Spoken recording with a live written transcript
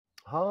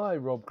Hi,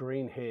 Rob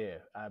Green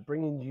here,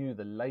 bringing you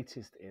the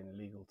latest in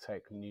legal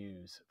tech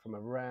news from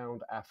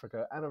around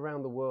Africa and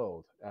around the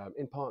world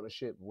in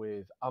partnership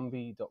with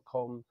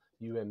umbi.com,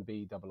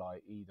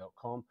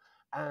 umbiie.com,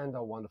 and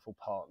our wonderful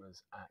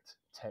partners at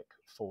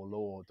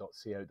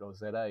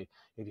tech4law.co.za.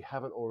 If you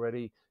haven't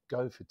already,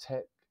 go to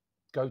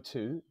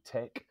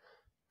tech,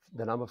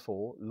 the number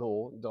 4,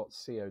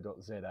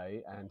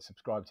 law.co.za, and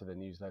subscribe to the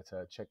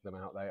newsletter. Check them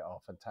out. They are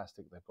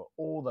fantastic. They've got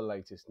all the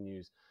latest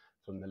news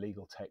from the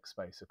legal tech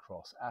space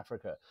across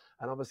Africa.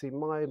 And obviously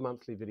my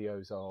monthly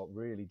videos are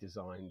really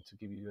designed to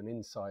give you an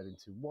insight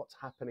into what's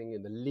happening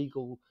in the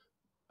legal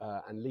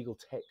and legal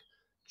tech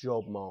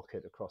job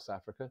market across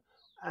Africa,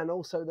 and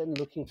also then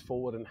looking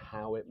forward and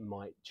how it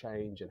might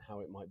change and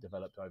how it might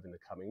develop over the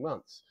coming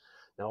months.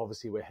 Now,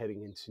 obviously we're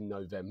heading into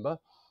November,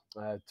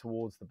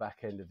 towards the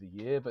back end of the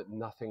year, but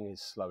nothing is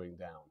slowing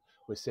down.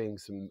 We're seeing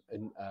some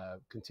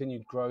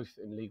continued growth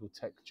in legal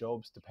tech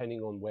jobs,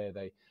 depending on where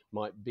they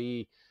might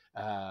be,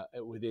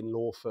 within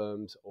law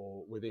firms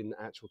or within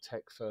actual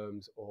tech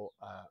firms, or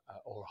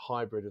a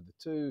hybrid of the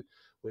two.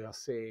 We are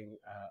seeing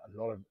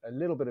a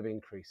little bit of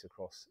increase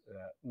across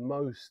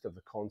most of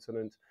the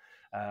continent.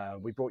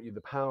 We brought you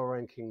the power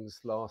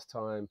rankings last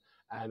time,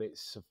 and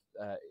it's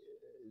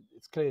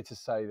clear to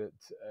say that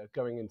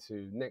going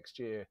into next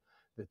year,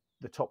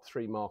 the top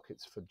 3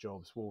 markets for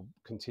jobs will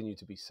continue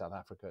to be South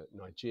Africa,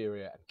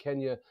 Nigeria, and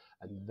Kenya,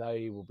 and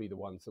they will be the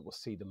ones that will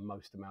see the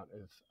most amount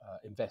of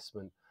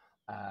investment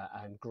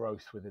and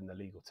growth within the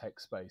legal tech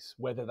space,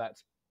 whether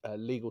that's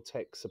legal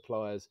tech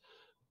suppliers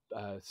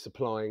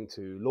supplying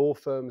to law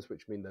firms,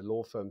 which mean the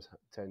law firms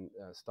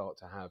start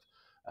to have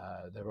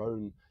their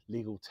own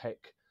legal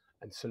tech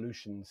and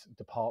solutions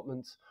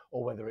departments,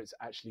 or whether it's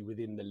actually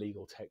within the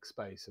legal tech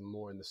space and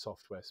more in the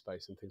software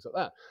space and things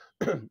like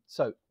that.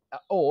 So,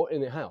 or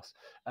in the house.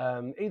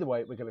 Either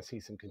way, we're going to see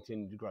some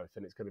continued growth,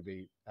 and it's going to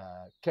be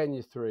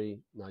Kenya 3,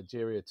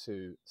 Nigeria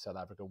 2, South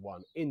Africa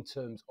 1 in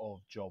terms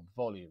of job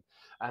volume.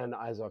 And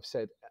as I've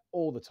said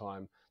all the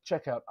time,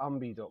 check out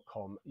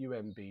umbi.com,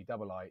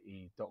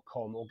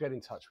 umbiie.com, or get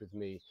in touch with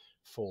me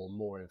for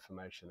more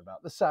information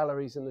about the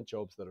salaries and the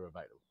jobs that are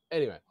available.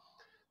 Anyway,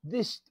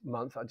 this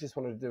month, I just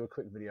wanted to do a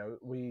quick video.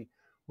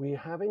 We're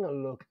having a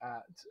look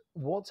at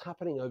what's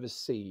happening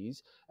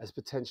overseas as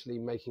potentially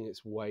making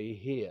its way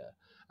here.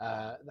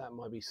 That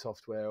might be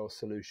software or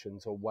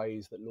solutions or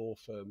ways that law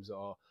firms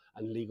are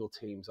and legal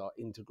teams are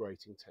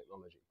integrating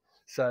technology.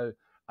 So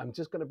I'm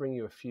just going to bring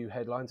you a few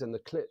headlines, and the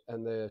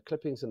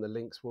clippings and the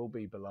links will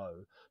be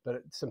below,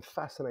 but some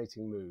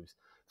fascinating moves.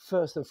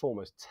 First and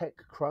foremost,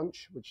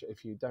 TechCrunch, which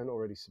if you don't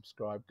already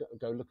subscribe,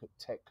 go look at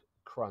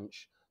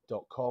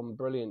TechCrunch.com,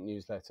 brilliant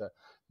newsletter.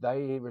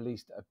 They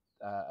released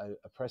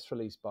a press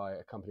release by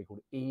a company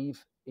called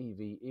Eve,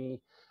 EVE,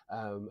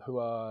 who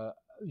are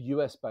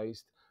US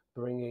based,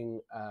 bringing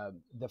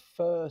the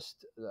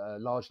first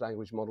large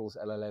language models,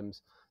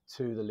 LLMs,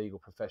 to the legal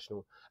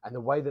professional. And the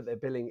way that they're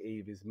billing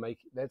Eve is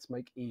let's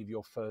make Eve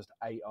your first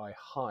AI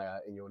hire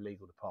in your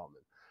legal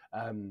department.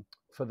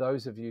 For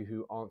those of you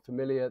who aren't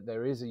familiar,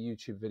 there is a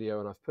YouTube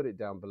video, and I've put it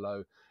down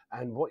below.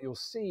 And what you'll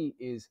see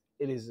is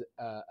it is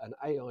an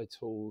AI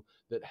tool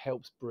that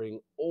helps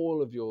bring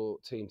all of your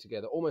team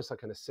together, almost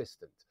like an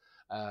assistant,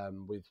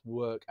 with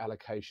work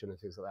allocation and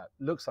things like that.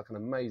 Looks like an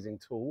amazing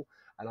tool,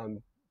 and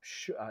I'm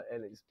sure,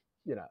 and it's,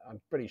 I'm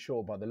pretty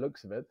sure by the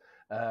looks of it,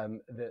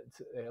 that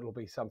it'll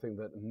be something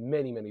that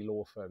many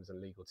law firms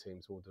and legal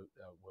teams will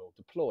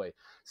deploy.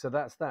 So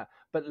that's that.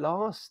 But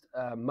last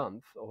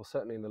month, or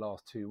certainly in the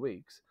last 2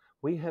 weeks,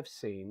 we have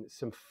seen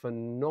some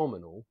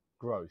phenomenal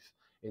growth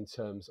in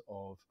terms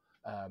of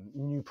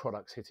new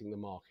products hitting the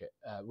market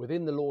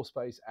within the law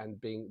space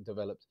and being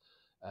developed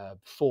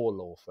for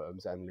law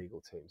firms and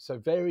legal teams. So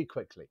very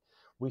quickly,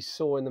 we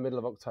saw in the middle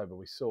of October,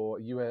 we saw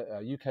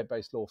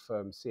UK-based law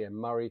firm CM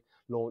Murray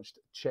launched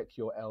Check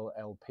Your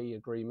LLP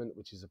Agreement,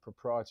 which is a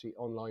proprietary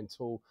online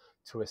tool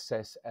to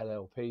assess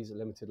LLPs,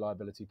 limited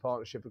liability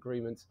partnership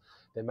agreements.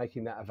 They're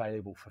making that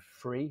available for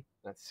free.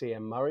 That's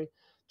CM Murray.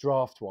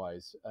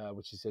 DraftWise,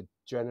 which is a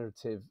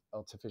generative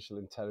artificial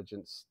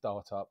intelligence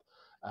startup.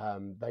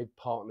 They've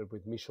partnered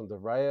with Michel de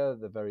Raya,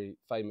 the very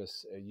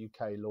famous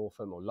UK law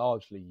firm, or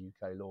largely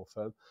UK law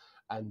firm,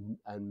 and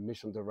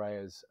Michel de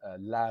Raya's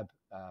lab,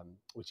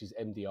 which is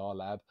MDR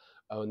Lab,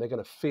 and they're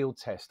going to field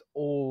test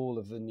all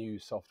of the new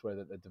software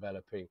that they're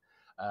developing,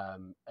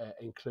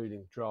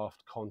 including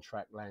draft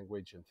contract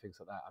language and things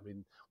like that. I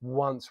mean,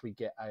 once we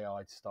get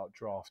AI to start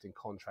drafting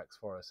contracts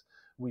for us,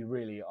 we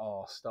really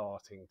are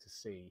starting to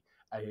see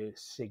a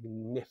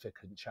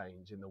significant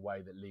change in the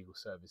way that legal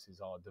services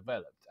are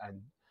developed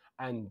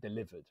and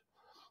delivered.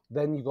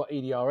 Then you've got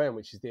EDRM,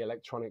 which is the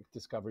Electronic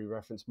Discovery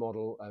Reference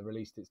Model,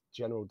 released its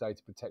General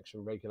Data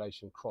Protection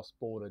Regulation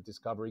Cross-Border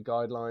Discovery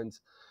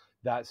Guidelines.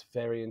 That's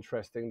very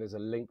interesting. There's a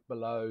link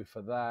below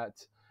for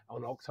that.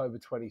 On October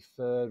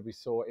 23rd, we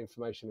saw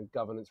information and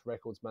governance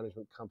records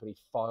management company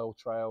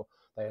FileTrail.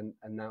 They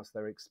announced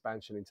their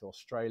expansion into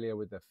Australia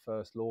with their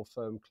first law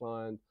firm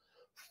client.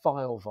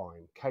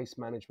 Filevine, case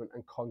management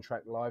and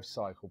contract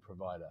lifecycle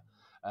provider.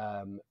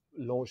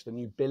 launched a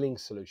new billing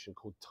solution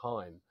called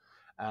Time,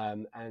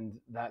 and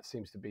that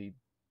seems to be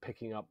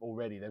picking up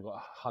already. They've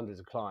got hundreds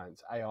of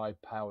clients,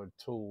 AI-powered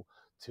tool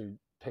to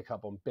pick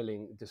up on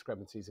billing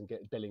discrepancies and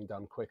get billing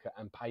done quicker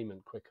and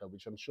payment quicker,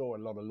 which I'm sure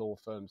a lot of law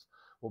firms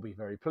will be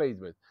very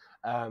pleased with.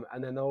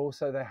 And then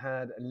also they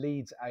had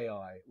Leads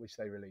AI, which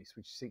they released,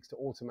 which seeks to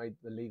automate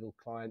the legal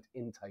client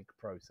intake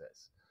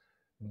process.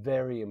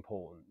 Very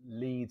important.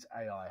 Leads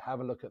AI.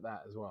 Have a look at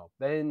that as well.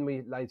 Then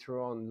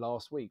later on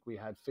last week, we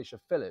had Fisher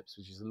Phillips,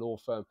 which is a law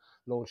firm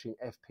launching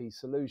FP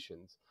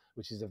Solutions,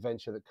 which is a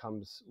venture that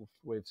comes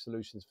with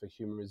solutions for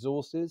human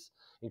resources,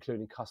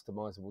 including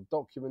customizable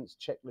documents,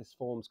 checklist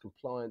forms,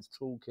 compliance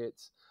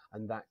toolkits,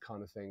 and that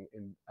kind of thing,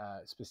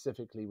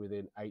 specifically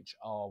within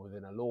HR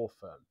within a law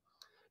firm.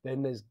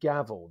 Then there's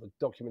Gavel, the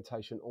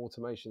documentation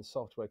automation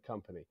software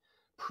company.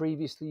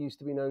 Previously used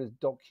to be known as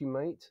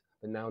Documate,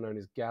 but now known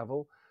as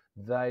Gavel.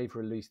 They've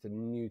released a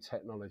new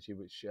technology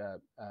which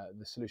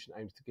the solution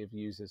aims to give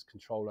users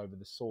control over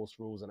the source,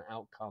 rules, and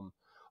outcome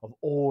of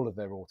all of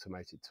their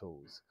automated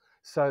tools.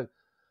 So,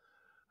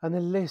 and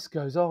the list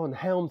goes on.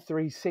 Helm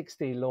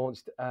 360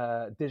 launched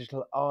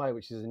Digital Eye,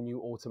 which is a new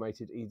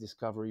automated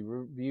e-discovery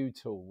review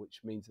tool, which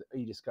means that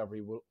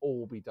e-discovery will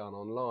all be done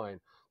online.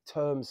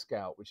 Term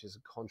Scout, which is a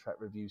contract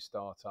review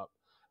startup,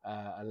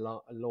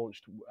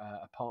 launched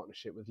a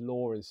partnership with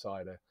Law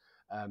Insider,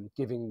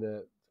 giving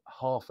the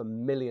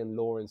 500,000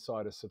 Law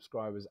Insider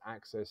subscribers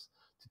access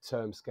to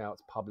Term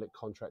Scout's public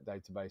contract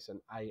database and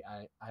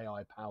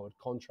AI-powered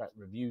contract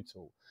review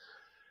tool.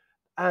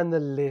 And the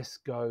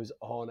list goes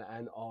on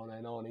and on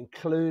and on,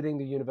 including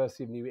the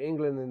University of New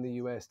England in the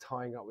US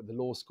tying up with the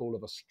Law School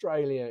of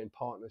Australia in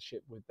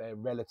partnership with their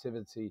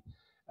Relativity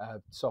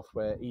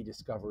software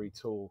e-discovery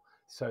tool.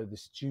 So the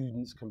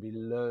students can be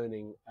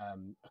learning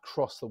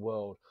across the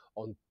world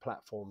on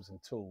platforms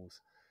and tools.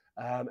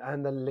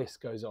 And the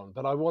list goes on.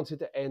 But I wanted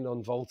to end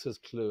on Wolters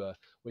Kluwer,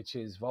 which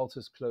is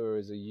Wolters Kluwer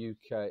is a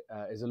UK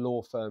is a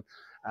law firm,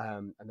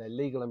 and their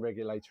legal and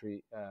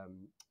regulatory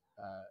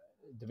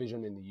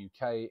division in the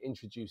UK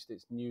introduced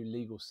its new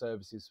legal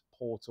services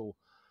portal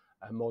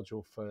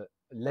module for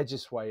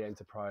Legisway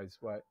Enterprise,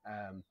 where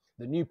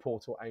the new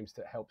portal aims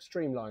to help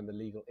streamline the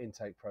legal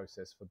intake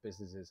process for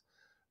businesses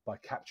by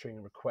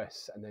capturing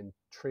requests and then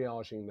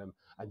triaging them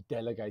and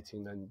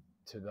delegating them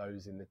to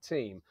those in the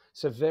team.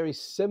 So very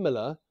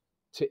similar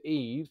to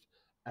Eve,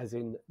 as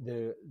in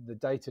the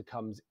data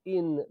comes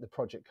in, the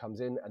project comes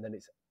in, and then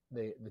it's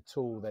the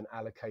tool then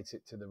allocates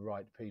it to the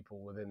right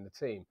people within the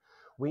team.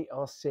 We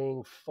are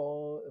seeing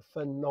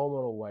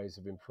phenomenal ways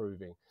of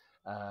improving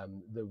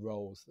the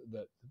roles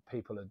that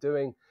people are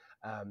doing.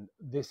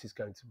 This is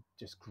going to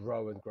just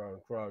grow and grow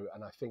and grow.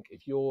 And I think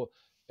if you're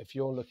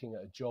looking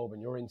at a job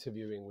and you're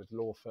interviewing with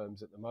law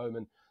firms at the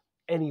moment,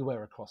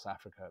 anywhere across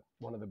Africa,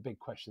 one of the big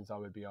questions I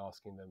would be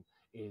asking them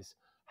is,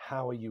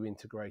 how are you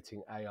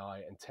integrating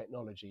AI and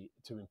technology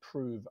to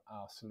improve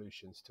our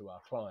solutions to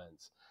our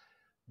clients?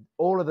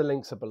 All of the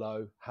links are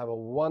below. Have a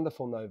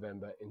wonderful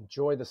November.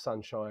 Enjoy the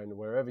sunshine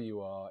wherever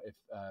you are.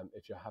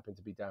 If you happen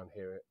to be down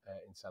here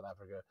in South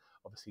Africa,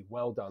 obviously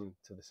well done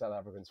to the South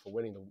Africans for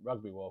winning the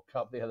Rugby World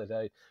Cup the other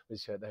day,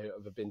 which they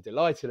have been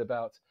delighted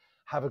about.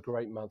 Have a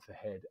great month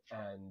ahead,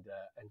 and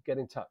get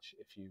in touch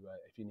if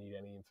you need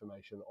any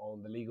information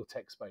on the legal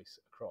tech space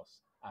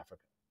across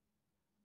Africa.